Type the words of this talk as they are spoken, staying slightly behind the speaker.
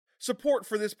Support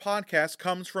for this podcast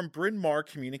comes from Bryn Mawr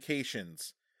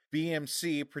Communications.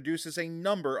 BMC produces a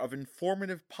number of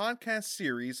informative podcast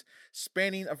series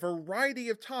spanning a variety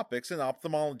of topics in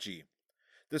ophthalmology.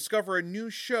 Discover a new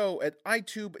show at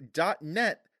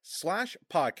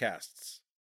itube.net/podcasts.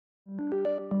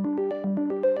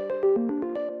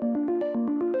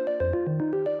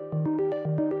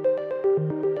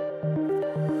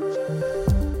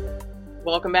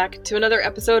 Welcome back to another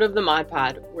episode of the Mod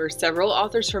Pod, where several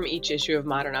authors from each issue of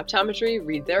Modern Optometry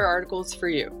read their articles for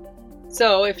you.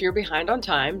 So if you're behind on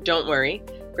time, don't worry.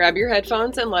 Grab your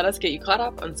headphones and let us get you caught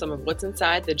up on some of what's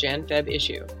inside the Jan-Feb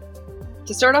issue.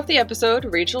 To start off the episode,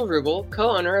 Rachael Wruble,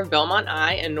 co-owner of Belmont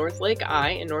Eye and Northlake Eye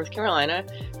in North Carolina,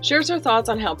 shares her thoughts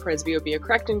on how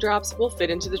presbyopia-correcting drops will fit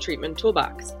into the treatment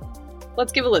toolbox.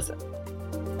 Let's give a listen.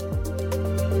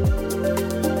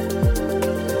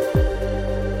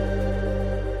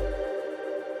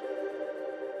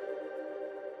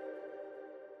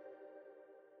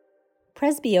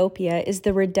 Presbyopia is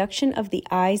the reduction of the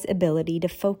eye's ability to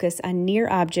focus on near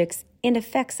objects and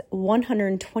affects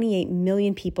 128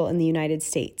 million people in the United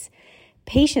States.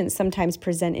 Patients sometimes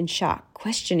present in shock,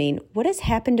 questioning what has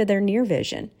happened to their near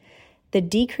vision. The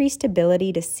decreased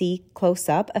ability to see close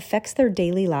up affects their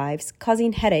daily lives,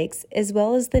 causing headaches as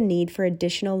well as the need for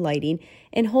additional lighting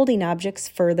and holding objects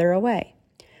further away.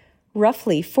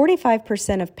 Roughly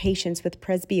 45% of patients with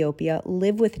presbyopia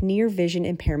live with near vision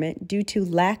impairment due to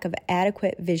lack of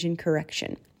adequate vision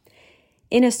correction.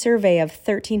 In a survey of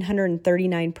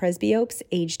 1,339 presbyopes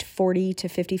aged 40 to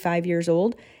 55 years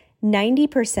old,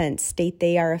 90% state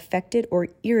they are affected or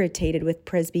irritated with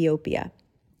presbyopia.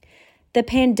 The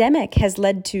pandemic has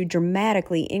led to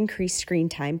dramatically increased screen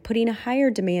time, putting a higher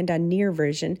demand on near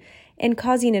vision and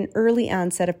causing an early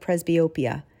onset of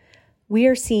presbyopia. We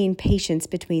are seeing patients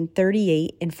between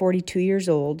 38 and 42 years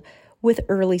old with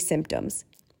early symptoms.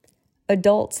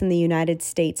 Adults in the United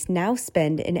States now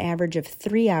spend an average of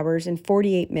 3 hours and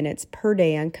 48 minutes per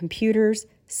day on computers,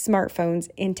 smartphones,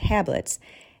 and tablets,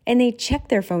 and they check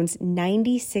their phones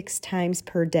 96 times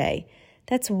per day.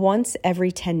 That's once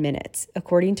every 10 minutes,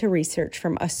 according to research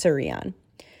from Asurion.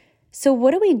 So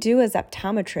what do we do as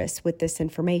optometrists with this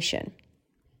information?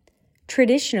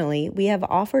 Traditionally, we have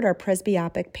offered our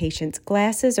presbyopic patients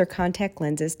glasses or contact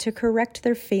lenses to correct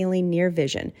their failing near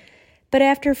vision. But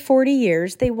after 40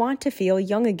 years, they want to feel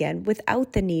young again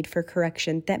without the need for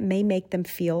correction that may make them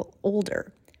feel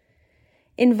older.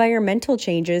 Environmental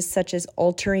changes such as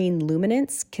altering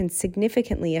luminance can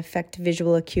significantly affect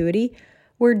visual acuity,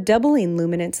 where doubling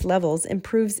luminance levels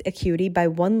improves acuity by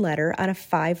 1 letter on a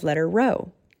 5-letter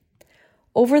row.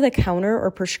 Over-the-counter or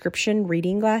prescription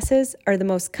reading glasses are the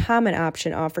most common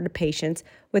option offered to patients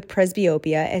with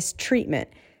presbyopia as treatment.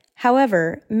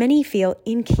 However, many feel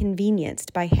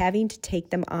inconvenienced by having to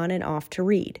take them on and off to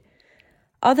read.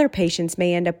 Other patients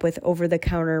may end up with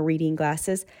over-the-counter reading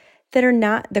glasses that are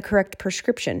not the correct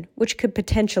prescription, which could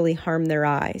potentially harm their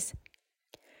eyes.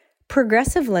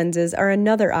 Progressive lenses are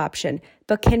another option,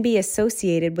 but can be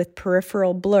associated with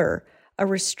peripheral blur, a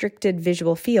restricted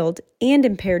visual field, and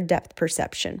impaired depth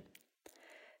perception.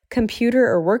 Computer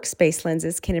or workspace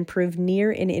lenses can improve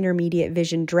near and intermediate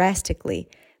vision drastically,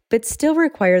 but still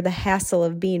require the hassle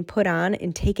of being put on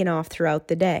and taken off throughout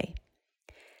the day.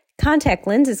 Contact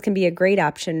lenses can be a great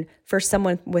option for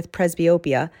someone with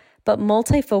presbyopia, but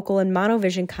multifocal and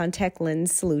monovision contact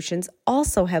lens solutions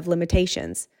also have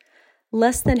limitations.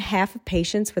 Less than half of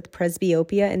patients with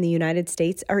presbyopia in the United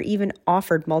States are even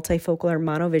offered multifocal or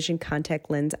monovision contact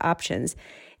lens options,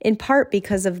 in part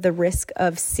because of the risk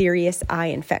of serious eye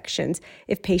infections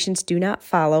if patients do not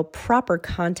follow proper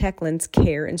contact lens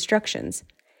care instructions.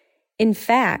 In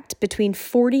fact, between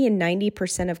 40 and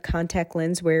 90% of contact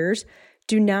lens wearers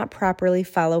do not properly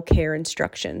follow care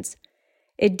instructions.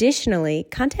 Additionally,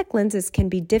 contact lenses can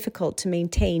be difficult to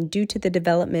maintain due to the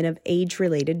development of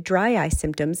age-related dry eye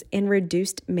symptoms and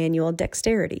reduced manual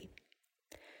dexterity.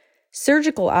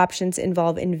 Surgical options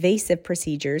involve invasive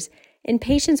procedures, and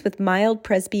patients with mild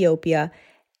presbyopia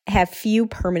have few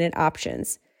permanent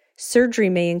options. Surgery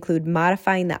may include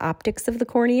modifying the optics of the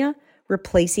cornea,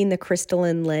 replacing the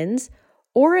crystalline lens,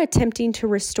 or attempting to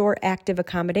restore active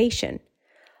accommodation.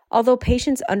 Although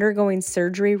patients undergoing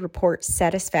surgery report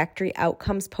satisfactory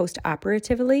outcomes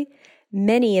post-operatively,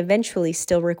 many eventually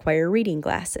still require reading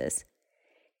glasses.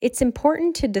 It's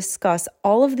important to discuss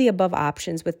all of the above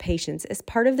options with patients as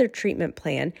part of their treatment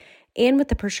plan, and with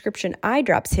the prescription eye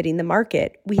drops hitting the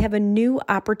market, we have a new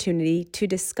opportunity to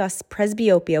discuss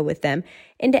presbyopia with them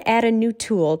and to add a new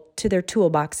tool to their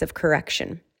toolbox of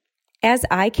correction. As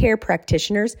eye care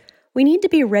practitioners, we need to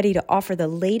be ready to offer the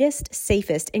latest,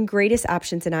 safest, and greatest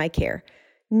options in eye care.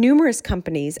 Numerous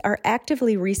companies are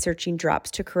actively researching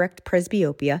drops to correct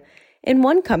presbyopia, and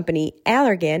one company,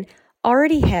 Allergan,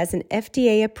 already has an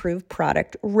FDA-approved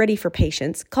product ready for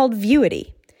patients called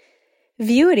Vuity.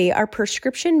 Vuity are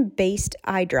prescription-based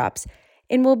eye drops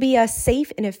and will be a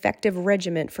safe and effective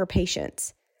regimen for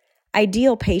patients.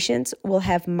 Ideal patients will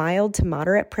have mild to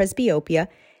moderate presbyopia,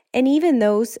 and even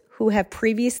those who have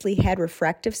previously had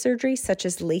refractive surgery such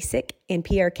as LASIK and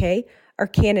PRK are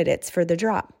candidates for the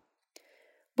drop.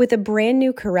 With a brand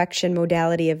new correction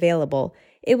modality available,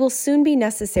 it will soon be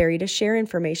necessary to share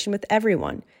information with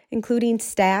everyone, including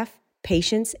staff,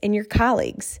 patients, and your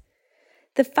colleagues.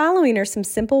 The following are some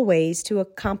simple ways to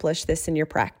accomplish this in your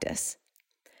practice.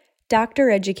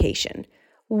 Doctor education.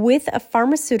 With a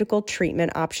pharmaceutical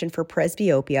treatment option for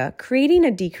presbyopia, creating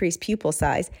a decreased pupil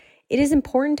size, it is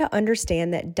important to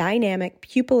understand that dynamic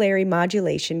pupillary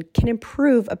modulation can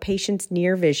improve a patient's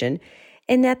near vision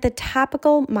and that the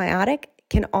topical miotic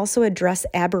can also address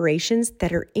aberrations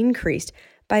that are increased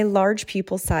by large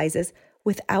pupil sizes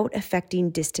without affecting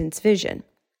distance vision.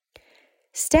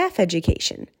 Staff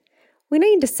education. We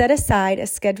need to set aside a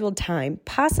scheduled time,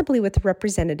 possibly with a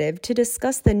representative, to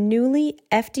discuss the newly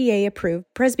FDA-approved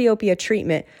presbyopia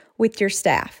treatment with your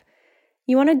staff.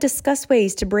 You want to discuss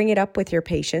ways to bring it up with your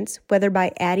patients, whether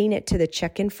by adding it to the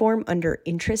check-in form under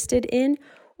Interested In,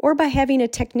 or by having a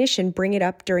technician bring it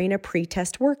up during a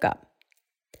pre-test workup.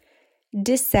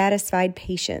 Dissatisfied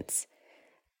patients.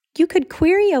 You could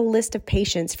query a list of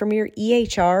patients from your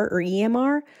EHR or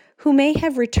EMR who may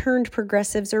have returned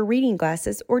progressives or reading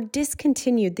glasses or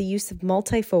discontinued the use of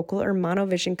multifocal or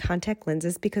monovision contact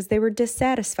lenses because they were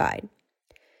dissatisfied.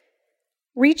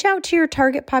 Reach out to your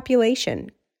target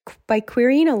population by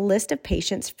querying a list of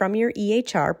patients from your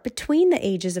EHR between the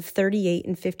ages of 38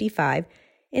 and 55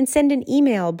 and send an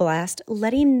email blast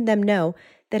letting them know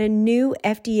that a new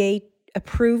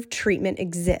FDA-approved treatment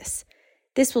exists.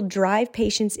 This will drive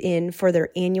patients in for their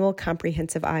annual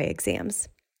comprehensive eye exams.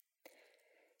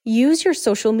 Use your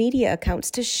social media accounts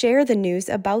to share the news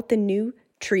about the new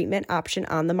treatment option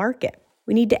on the market.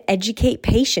 We need to educate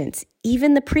patients,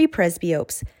 even the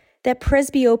pre-presbyopes, that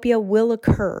presbyopia will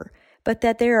occur, but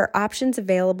that there are options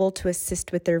available to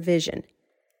assist with their vision.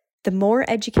 The more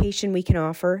education we can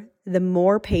offer, the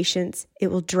more patients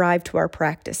it will drive to our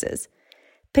practices.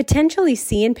 Potentially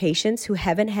seeing patients who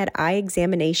haven't had eye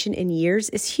examination in years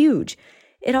is huge.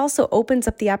 It also opens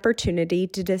up the opportunity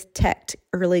to detect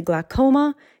early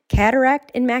glaucoma, cataract,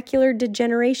 and macular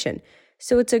degeneration,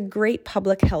 so it's a great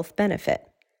public health benefit.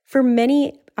 For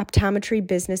many optometry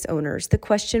business owners, the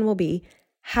question will be,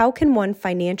 how can one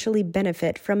financially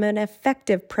benefit from an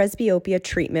effective presbyopia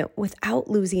treatment without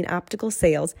losing optical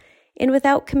sales and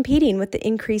without competing with the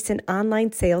increase in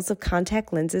online sales of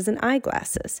contact lenses and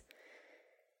eyeglasses?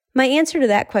 My answer to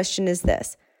that question is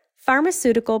this.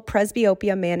 Pharmaceutical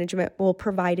presbyopia management will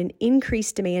provide an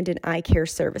increased demand in eye care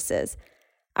services.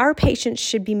 Our patients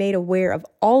should be made aware of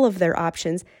all of their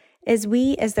options, as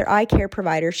we, as their eye care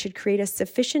provider, should create a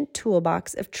sufficient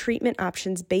toolbox of treatment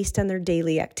options based on their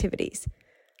daily activities.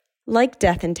 Like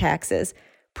death and taxes,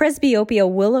 presbyopia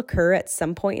will occur at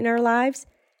some point in our lives.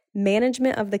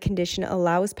 Management of the condition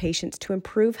allows patients to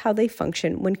improve how they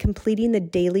function when completing the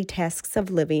daily tasks of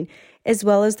living, as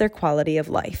well as their quality of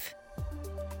life.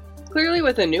 Clearly,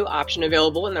 with a new option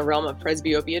available in the realm of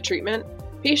presbyopia treatment,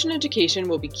 patient education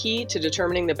will be key to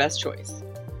determining the best choice.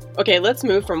 Okay, let's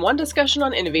move from one discussion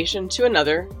on innovation to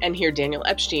another and hear Daniel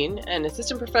Epshtein, an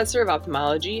assistant professor of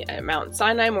ophthalmology at Mount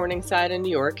Sinai Morningside in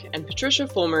New York, and Patricia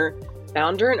Fulmer,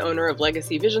 founder and owner of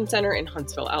Legacy Vision Center in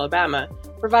Huntsville, Alabama,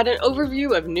 provide an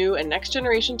overview of new and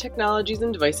next-generation technologies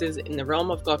and devices in the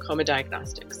realm of glaucoma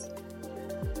diagnostics.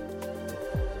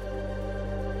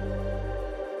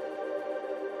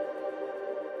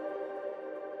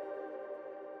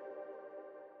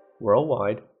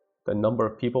 Worldwide, the number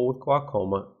of people with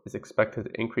glaucoma is expected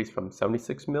to increase from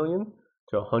 76 million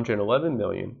to 111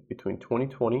 million between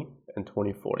 2020 and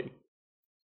 2040.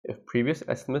 If previous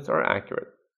estimates are accurate,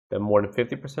 then more than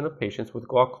 50% of patients with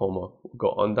glaucoma will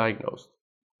go undiagnosed,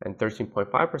 and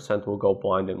 13.5% will go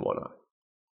blind in one eye.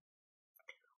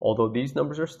 Although these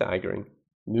numbers are staggering,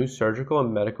 new surgical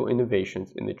and medical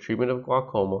innovations in the treatment of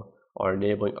glaucoma are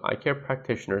enabling eye care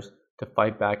practitioners to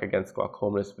fight back against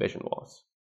glaucomatous vision loss.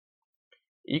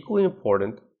 Equally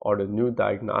important are the new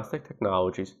diagnostic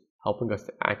technologies helping us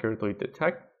to accurately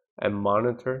detect and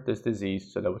monitor this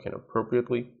disease so that we can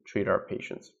appropriately treat our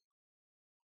patients.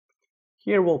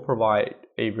 Here we'll provide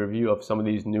a review of some of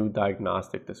these new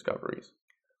diagnostic discoveries.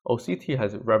 OCT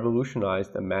has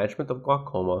revolutionized the management of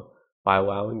glaucoma by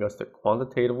allowing us to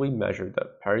quantitatively measure the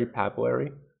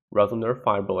peripapillary, retinal nerve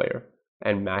fiber layer,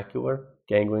 and macular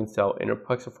ganglion cell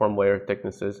interplexiform layer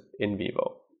thicknesses in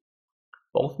vivo.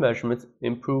 Both measurements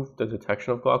improve the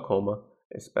detection of glaucoma,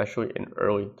 especially in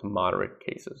early to moderate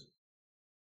cases.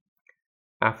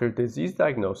 After disease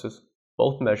diagnosis,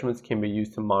 both measurements can be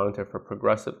used to monitor for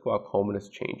progressive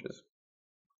glaucomatous changes.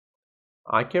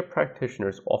 Eye care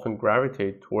practitioners often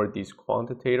gravitate toward these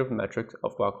quantitative metrics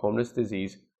of glaucomatous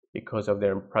disease because of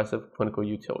their impressive clinical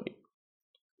utility.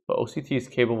 But OCT is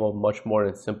capable of much more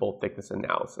than simple thickness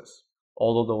analysis.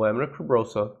 Although the laminar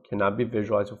cribrosa cannot be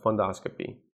visualized with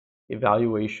fundoscopy,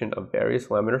 evaluation of various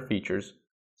laminar features,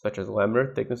 such as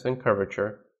laminar thickness and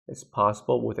curvature, is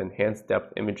possible with enhanced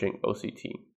depth imaging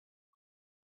OCT.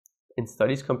 In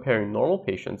studies comparing normal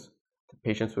patients to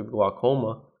patients with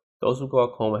glaucoma, those with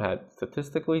glaucoma had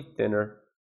statistically thinner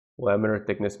laminar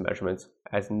thickness measurements,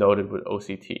 as noted with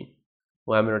OCT.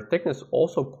 Laminar thickness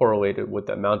also correlated with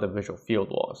the amount of visual field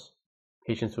loss.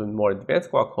 Patients with more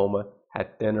advanced glaucoma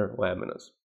had thinner laminas.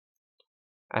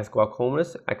 As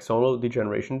glaucomatous axonal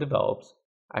degeneration develops,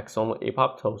 axonal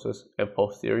apoptosis and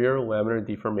posterior laminar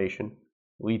deformation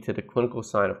lead to the clinical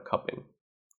sign of cupping.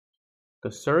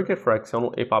 The surrogate for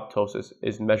axonal apoptosis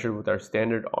is measured with our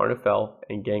standard RNFL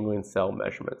and ganglion cell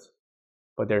measurements,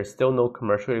 but there is still no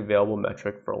commercially available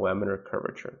metric for laminar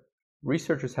curvature.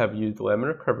 Researchers have used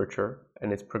laminar curvature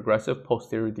and its progressive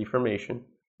posterior deformation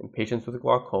in patients with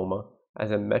glaucoma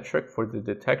as a metric for the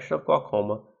detection of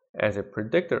glaucoma and as a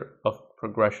predictor of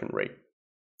progression rate.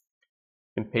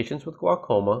 In patients with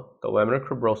glaucoma, the laminar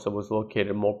cribrosa was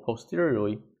located more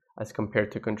posteriorly as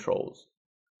compared to controls.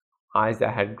 Eyes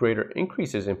that had greater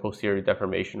increases in posterior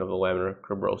deformation of the laminar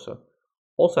cribrosa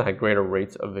also had greater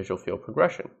rates of visual field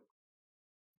progression.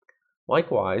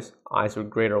 Likewise, eyes with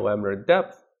greater laminar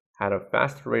depth had a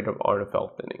faster rate of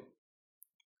RNFL thinning.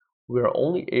 We are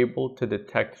only able to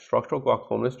detect structural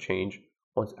glaucomatous change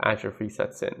once atrophy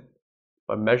sets in,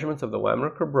 but measurements of the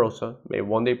laminar cribrosa may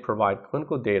one day provide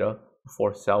clinical data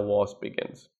before cell loss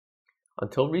begins.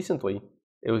 Until recently,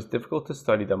 it was difficult to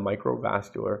study the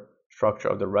microvascular structure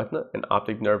of the retina and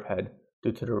optic nerve head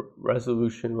due to the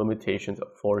resolution limitations of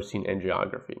fluorescein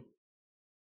angiography.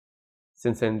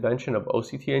 Since the invention of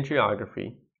OCT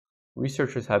angiography,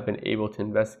 researchers have been able to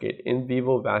investigate in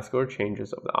vivo vascular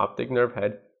changes of the optic nerve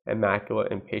head and macula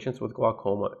in patients with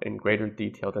glaucoma in greater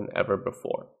detail than ever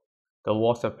before. The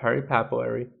loss of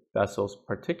peripapillary vessels,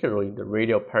 particularly the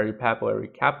radial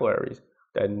peripapillary capillaries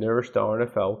that nourish the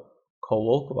RNFL,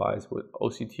 co-localize with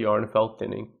OCT RNFL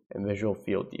thinning and visual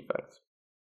field defects.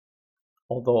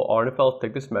 Although RNFL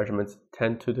thickness measurements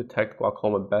tend to detect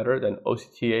glaucoma better than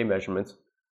OCTA measurements,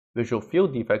 visual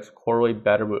field defects correlate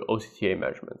better with OCTA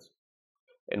measurements.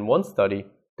 In one study,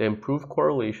 the improved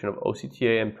correlation of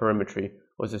OCTA and perimetry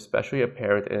was especially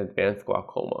apparent in advanced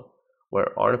glaucoma,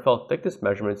 where RNFL thickness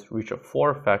measurements reach a floor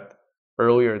effect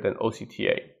earlier than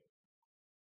OCTA.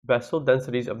 Vessel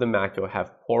densities of the macula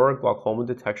have poorer glaucoma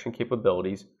detection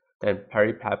capabilities than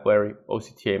peripapillary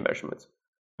OCTA measurements,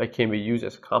 but can be used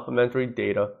as complementary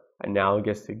data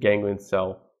analogous to ganglion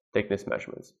cell thickness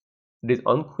measurements. It is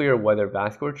unclear whether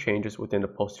vascular changes within the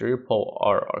posterior pole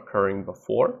are occurring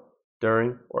before,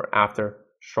 during, or after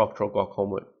structural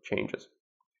glaucoma changes.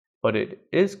 But it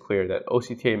is clear that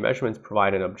OCTA measurements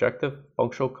provide an objective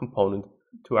functional component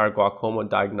to our glaucoma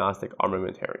diagnostic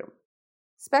armamentarium.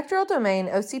 Spectral domain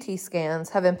OCT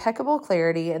scans have impeccable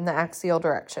clarity in the axial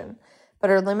direction, but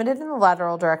are limited in the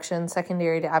lateral direction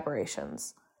secondary to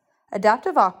aberrations.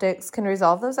 Adaptive optics can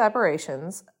resolve those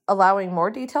aberrations, allowing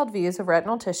more detailed views of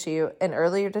retinal tissue and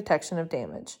earlier detection of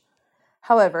damage.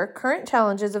 However, current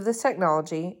challenges of this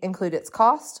technology include its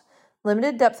cost,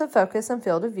 limited depth of focus and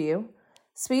field of view,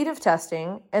 speed of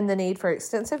testing, and the need for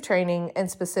extensive training and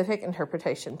specific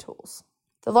interpretation tools.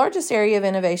 The largest area of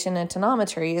innovation in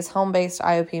tonometry is home-based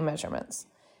IOP measurements.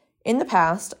 In the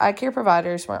past, eye care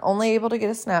providers were only able to get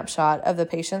a snapshot of the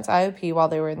patient's IOP while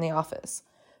they were in the office,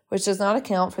 which does not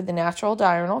account for the natural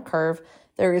diurnal curve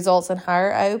that results in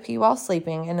higher IOP while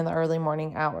sleeping and in the early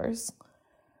morning hours.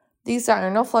 These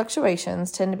diurnal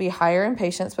fluctuations tend to be higher in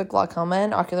patients with glaucoma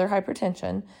and ocular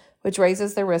hypertension, which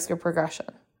raises their risk of progression.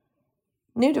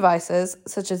 New devices,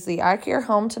 such as the iCare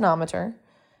Home Tonometer,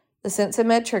 the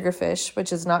SensiMed Triggerfish,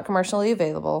 which is not commercially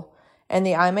available, and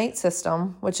the iMate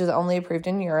system, which is only approved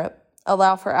in Europe,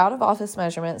 allow for out-of-office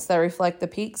measurements that reflect the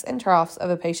peaks and troughs of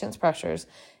a patient's pressures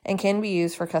and can be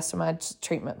used for customized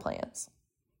treatment plans.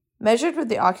 Measured with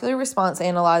the Ocular Response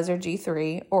Analyzer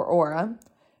G3, or ORA,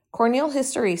 corneal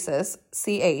hysteresis,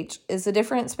 CH, is the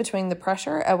difference between the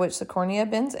pressure at which the cornea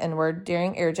bends inward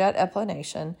during airjet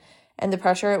applanation and the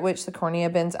pressure at which the cornea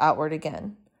bends outward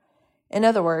again. In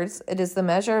other words, it is the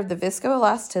measure of the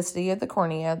viscoelasticity of the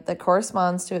cornea that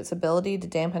corresponds to its ability to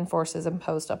dampen forces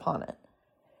imposed upon it.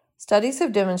 Studies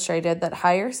have demonstrated that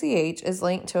higher CH is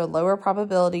linked to a lower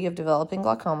probability of developing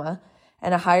glaucoma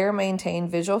and a higher maintained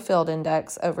visual field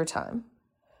index over time,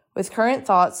 with current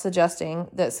thoughts suggesting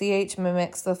that CH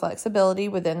mimics the flexibility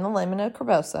within the lamina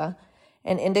cribosa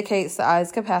and indicates the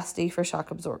eye's capacity for shock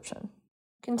absorption.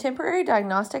 Contemporary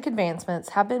diagnostic advancements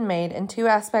have been made in two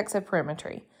aspects of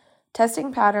perimetry: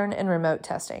 testing pattern and remote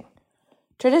testing.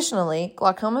 Traditionally,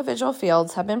 glaucoma visual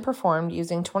fields have been performed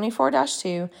using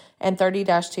 24-2 and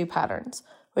 30-2 patterns,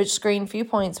 which screen few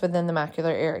points within the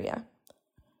macular area.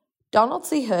 Donald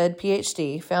C. Hood,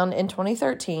 Ph.D., found in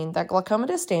 2013 that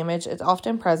glaucomatous damage is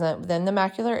often present within the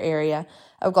macular area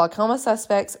of glaucoma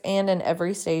suspects and in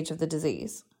every stage of the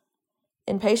disease.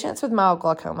 In patients with mild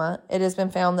glaucoma, it has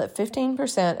been found that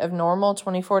 15% of normal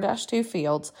 24-2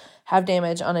 fields have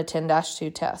damage on a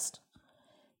 10-2 test.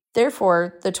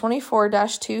 Therefore, the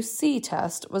 24-2C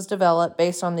test was developed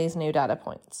based on these new data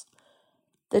points.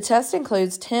 The test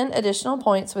includes 10 additional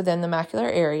points within the macular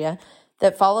area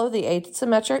that follow the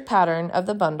asymmetric pattern of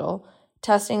the bundle,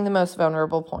 testing the most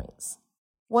vulnerable points.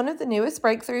 One of the newest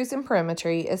breakthroughs in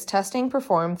perimetry is testing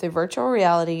performed through virtual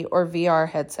reality or VR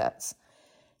headsets.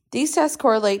 These tests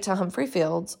correlate to Humphrey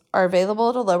fields, are available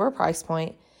at a lower price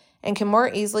point, and can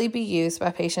more easily be used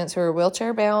by patients who are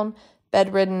wheelchair-bound,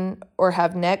 bedridden, or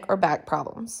have neck or back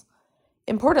problems.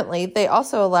 Importantly, they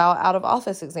also allow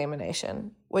out-of-office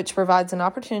examination, which provides an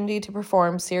opportunity to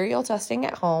perform serial testing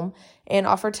at home and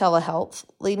offer telehealth,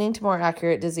 leading to more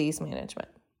accurate disease management.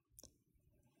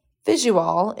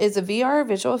 Visual is a VR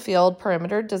visual field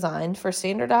perimeter designed for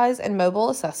standardized and mobile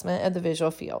assessment of the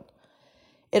visual field.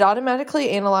 It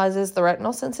automatically analyzes the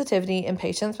retinal sensitivity in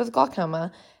patients with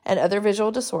glaucoma and other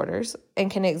visual disorders and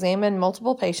can examine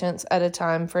multiple patients at a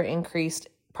time for increased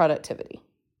productivity.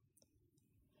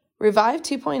 Revive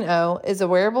 2.0 is a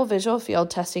wearable visual field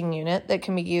testing unit that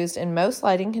can be used in most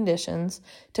lighting conditions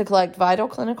to collect vital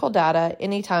clinical data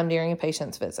anytime during a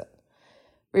patient's visit.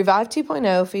 Revive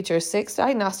 2.0 features 6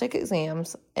 diagnostic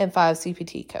exams and 5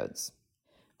 CPT codes.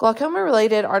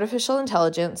 Glaucoma-related artificial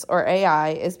intelligence, or AI,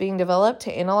 is being developed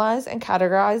to analyze and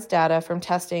categorize data from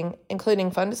testing,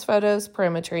 including fundus photos,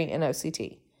 perimetry, and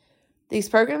OCT. These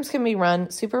programs can be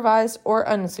run supervised or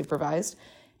unsupervised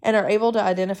and are able to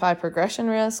identify progression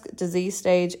risk, disease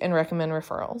stage, and recommend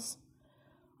referrals.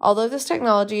 Although this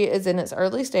technology is in its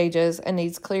early stages and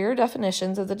needs clearer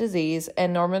definitions of the disease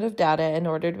and normative data in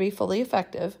order to be fully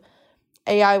effective,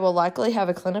 AI will likely have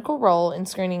a clinical role in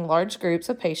screening large groups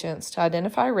of patients to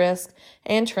identify risk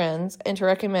and trends and to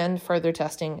recommend further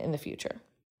testing in the future.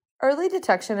 Early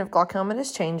detection of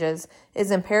glaucomatous changes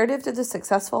is imperative to the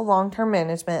successful long-term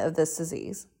management of this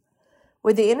disease.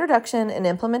 With the introduction and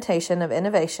implementation of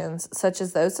innovations such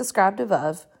as those described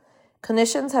above,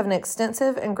 clinicians have an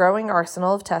extensive and growing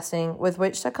arsenal of testing with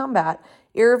which to combat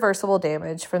irreversible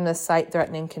damage from this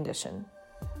sight-threatening condition.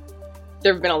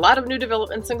 There have been a lot of new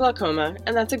developments in glaucoma,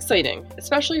 and that's exciting,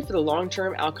 especially for the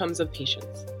long-term outcomes of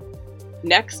patients.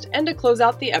 Next, and to close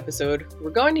out the episode, we're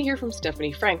going to hear from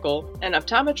Stephanie Frankel, an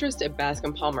optometrist at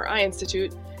Bascom Palmer Eye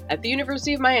Institute at the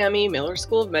University of Miami Miller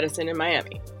School of Medicine in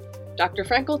Miami. Dr.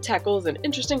 Frankel tackles an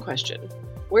interesting question: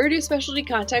 where do specialty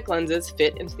contact lenses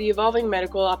fit into the evolving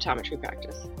medical optometry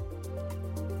practice?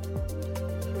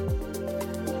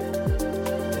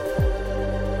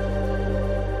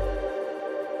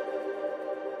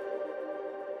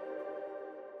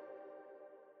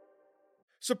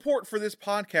 Support for this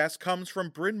podcast comes from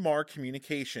Bryn Mawr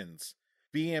Communications.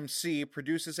 BMC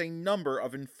produces a number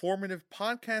of informative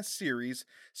podcast series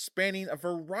spanning a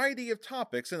variety of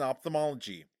topics in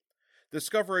ophthalmology.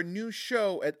 Discover a new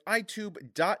show at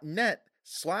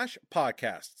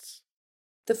itube.net/podcasts.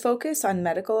 The focus on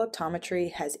medical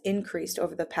optometry has increased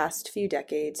over the past few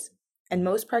decades, and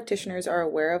most practitioners are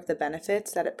aware of the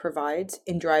benefits that it provides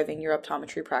in driving your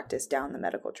optometry practice down the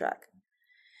medical track.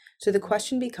 So the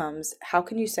question becomes, how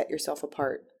can you set yourself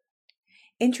apart?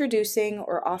 Introducing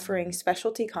or offering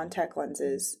specialty contact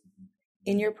lenses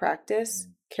in your practice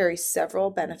carries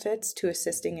several benefits to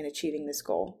assisting in achieving this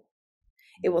goal.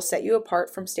 It will set you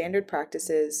apart from standard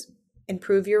practices,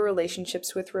 improve your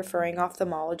relationships with referring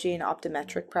ophthalmology and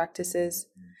optometric practices,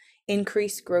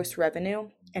 increase gross revenue,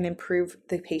 and improve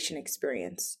the patient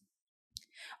experience.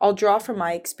 I'll draw from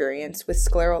my experience with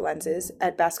scleral lenses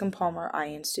at Bascom Palmer Eye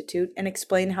Institute and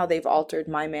explain how they've altered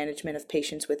my management of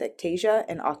patients with ectasia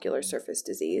and ocular surface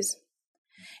disease.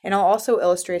 And I'll also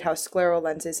illustrate how scleral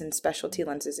lenses and specialty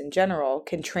lenses in general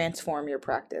can transform your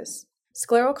practice.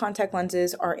 Scleral contact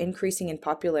lenses are increasing in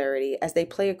popularity as they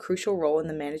play a crucial role in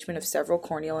the management of several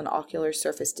corneal and ocular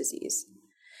surface disease.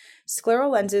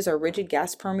 Scleral lenses are rigid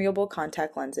gas-permeable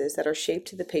contact lenses that are shaped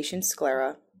to the patient's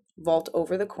sclera, vault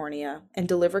over the cornea, and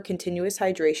deliver continuous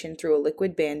hydration through a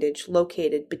liquid bandage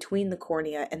located between the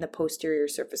cornea and the posterior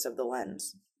surface of the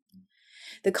lens.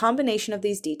 The combination of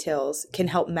these details can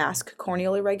help mask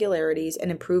corneal irregularities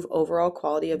and improve overall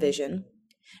quality of vision,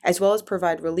 as well as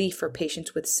provide relief for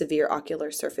patients with severe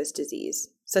ocular surface disease,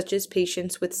 such as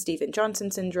patients with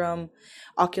Stevens-Johnson syndrome,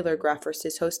 ocular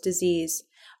graft-versus-host disease,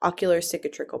 ocular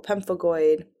cicatricial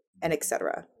pemphigoid, and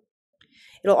etc.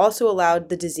 It'll also allow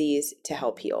the disease to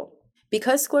help heal.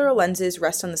 Because scleral lenses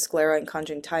rest on the sclera and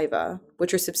conjunctiva,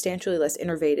 which are substantially less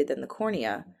innervated than the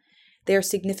cornea, they are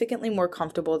significantly more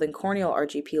comfortable than corneal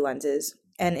RGP lenses,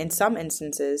 and in some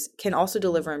instances, can also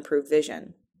deliver improved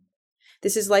vision.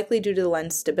 This is likely due to the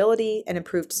lens stability and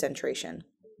improved centration.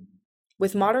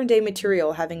 With modern-day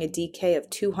material having a DK of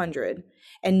 200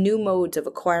 and new modes of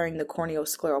acquiring the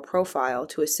corneoscleral profile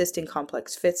to assist in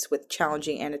complex fits with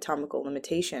challenging anatomical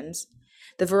limitations,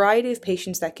 the variety of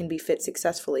patients that can be fit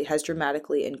successfully has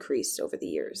dramatically increased over the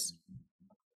years.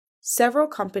 Several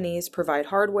companies provide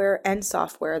hardware and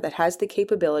software that has the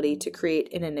capability to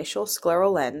create an initial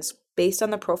scleral lens based on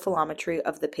the profilometry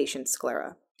of the patient's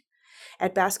sclera.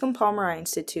 At Bascom Palmer Eye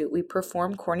Institute, we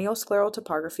perform corneoscleral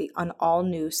topography on all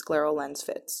new scleral lens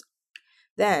fits.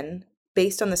 Then,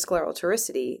 based on the scleral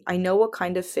toricity, I know what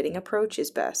kind of fitting approach is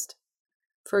best.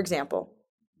 For example,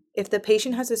 if the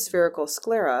patient has a spherical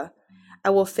sclera, I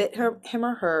will fit him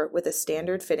or her with a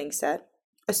standard fitting set,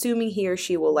 assuming he or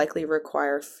she will likely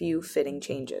require few fitting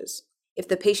changes. If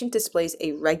the patient displays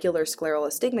a regular scleral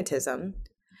astigmatism,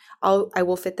 I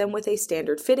will fit them with a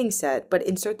standard fitting set, but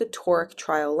insert the toric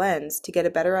trial lens to get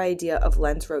a better idea of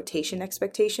lens rotation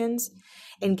expectations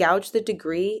and gauge the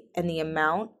degree and the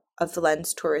amount of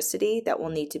lens toricity that will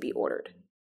need to be ordered.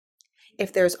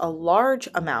 If there's a large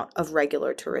amount of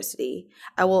regular toricity,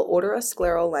 I will order a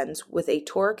scleral lens with a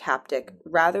toric haptic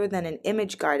rather than an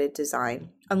image-guided design,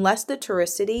 unless the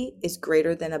toricity is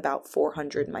greater than about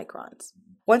 400 microns.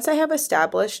 Once I have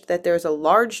established that there's a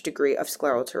large degree of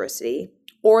scleral toricity,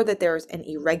 or that there's an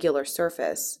irregular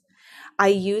surface, I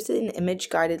use an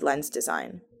image-guided lens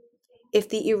design. If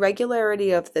the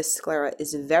irregularity of the sclera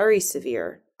is very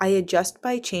severe, I adjust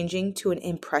by changing to an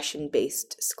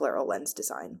impression-based scleral lens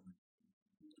design.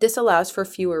 This allows for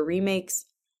fewer remakes,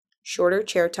 shorter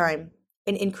chair time,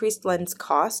 and increased lens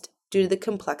cost due to the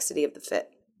complexity of the fit.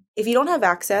 If you don't have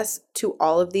access to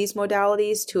all of these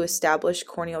modalities to establish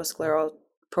corneoscleral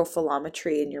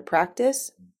profilometry in your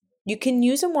practice, you can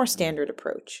use a more standard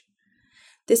approach.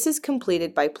 This is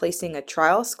completed by placing a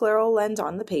trial scleral lens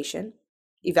on the patient,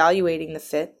 evaluating the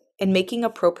fit, and making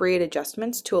appropriate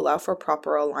adjustments to allow for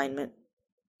proper alignment.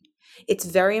 It's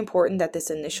very important that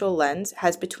this initial lens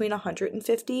has between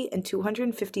 150 and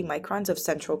 250 microns of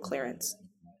central clearance.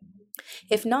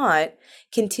 If not,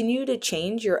 continue to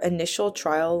change your initial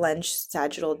trial lens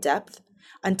sagittal depth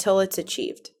until it's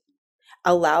achieved.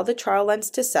 Allow the trial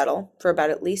lens to settle for about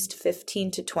at least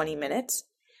 15 to 20 minutes,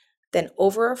 then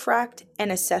over-refract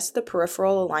and assess the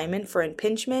peripheral alignment for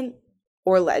impingement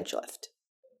or ledge lift.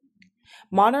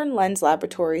 Modern lens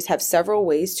laboratories have several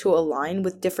ways to align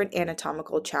with different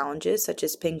anatomical challenges such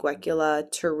as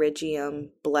pinguecula, pterygium,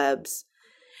 blebs,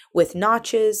 with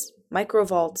notches,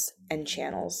 microvaults, and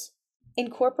channels.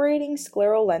 Incorporating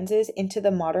scleral lenses into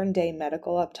the modern-day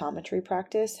medical optometry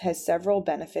practice has several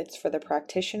benefits for the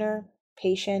practitioner,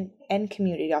 patient, and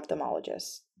community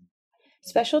ophthalmologists.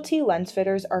 Specialty lens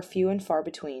fitters are few and far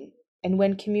between, and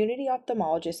when community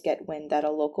ophthalmologists get wind that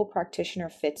a local practitioner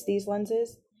fits these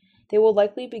lenses, they will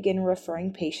likely begin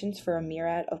referring patients for a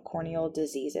myriad of corneal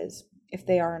diseases, if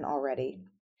they aren't already.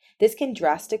 This can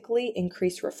drastically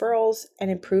increase referrals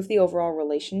and improve the overall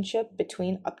relationship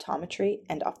between optometry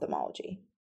and ophthalmology.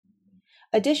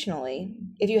 Additionally,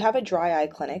 if you have a dry eye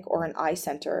clinic or an eye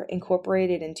center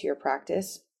incorporated into your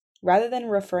practice, rather than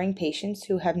referring patients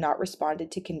who have not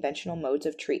responded to conventional modes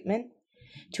of treatment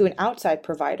to an outside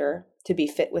provider to be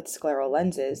fit with scleral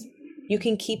lenses, you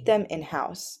can keep them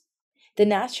in-house. The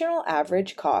national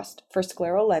average cost for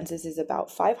scleral lenses is about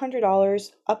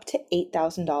 $500 up to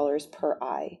 $8,000 per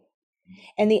eye,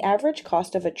 and the average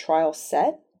cost of a trial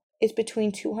set is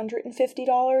between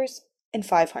 $250 and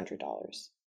 $500.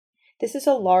 This is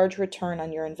a large return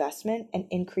on your investment and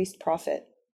increased profit.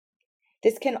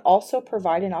 This can also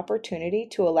provide an opportunity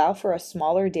to allow for a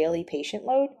smaller daily patient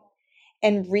load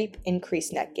and reap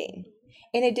increased net gain.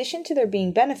 In addition to there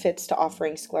being benefits to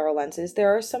offering scleral lenses,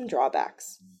 there are some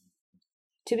drawbacks.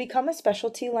 To become a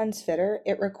specialty lens fitter,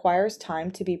 it requires time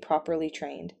to be properly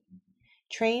trained.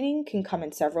 Training can come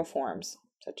in several forms,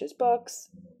 such as books,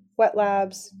 wet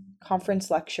labs, conference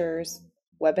lectures,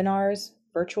 webinars,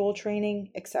 virtual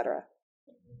training, etc.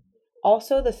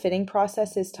 Also, the fitting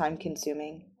process is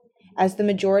time-consuming, as the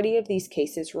majority of these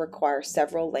cases require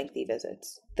several lengthy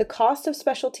visits. The cost of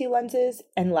specialty lenses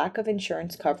and lack of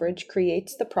insurance coverage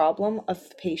creates the problem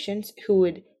of patients who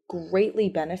would greatly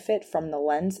benefit from the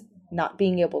lens not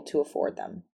being able to afford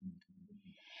them.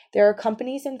 There are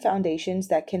companies and foundations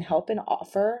that can help and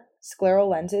offer scleral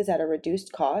lenses at a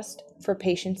reduced cost for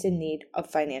patients in need of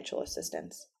financial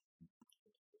assistance.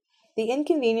 The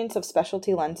inconvenience of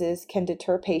specialty lenses can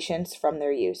deter patients from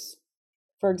their use.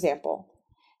 For example,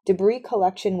 debris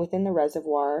collection within the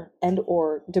reservoir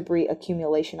and/or debris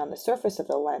accumulation on the surface of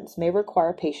the lens may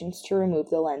require patients to remove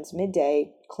the lens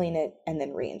midday, clean it, and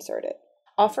then reinsert it.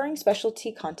 Offering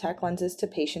specialty contact lenses to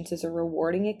patients is a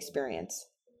rewarding experience.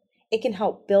 It can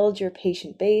help build your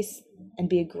patient base and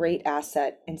be a great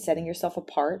asset in setting yourself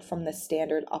apart from the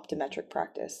standard optometric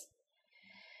practice.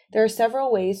 There are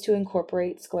several ways to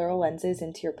incorporate scleral lenses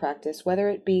into your practice, whether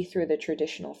it be through the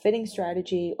traditional fitting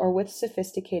strategy or with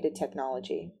sophisticated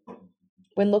technology.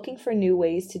 When looking for new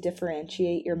ways to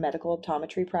differentiate your medical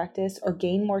optometry practice or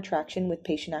gain more traction with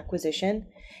patient acquisition,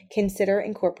 consider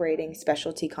incorporating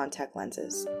specialty contact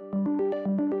lenses.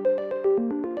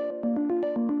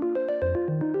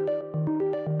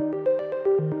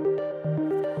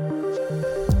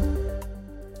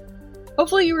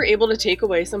 Hopefully you were able to take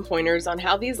away some pointers on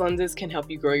how these lenses can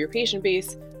help you grow your patient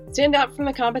base, stand out from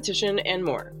the competition, and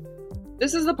more.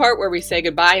 This is the part where we say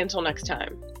goodbye until next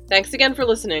time. Thanks again for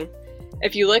listening.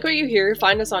 If you like what you hear,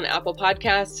 find us on Apple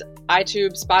Podcasts,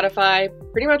 iTunes, Spotify,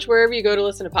 pretty much wherever you go to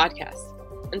listen to podcasts.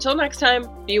 Until next time,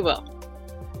 be well.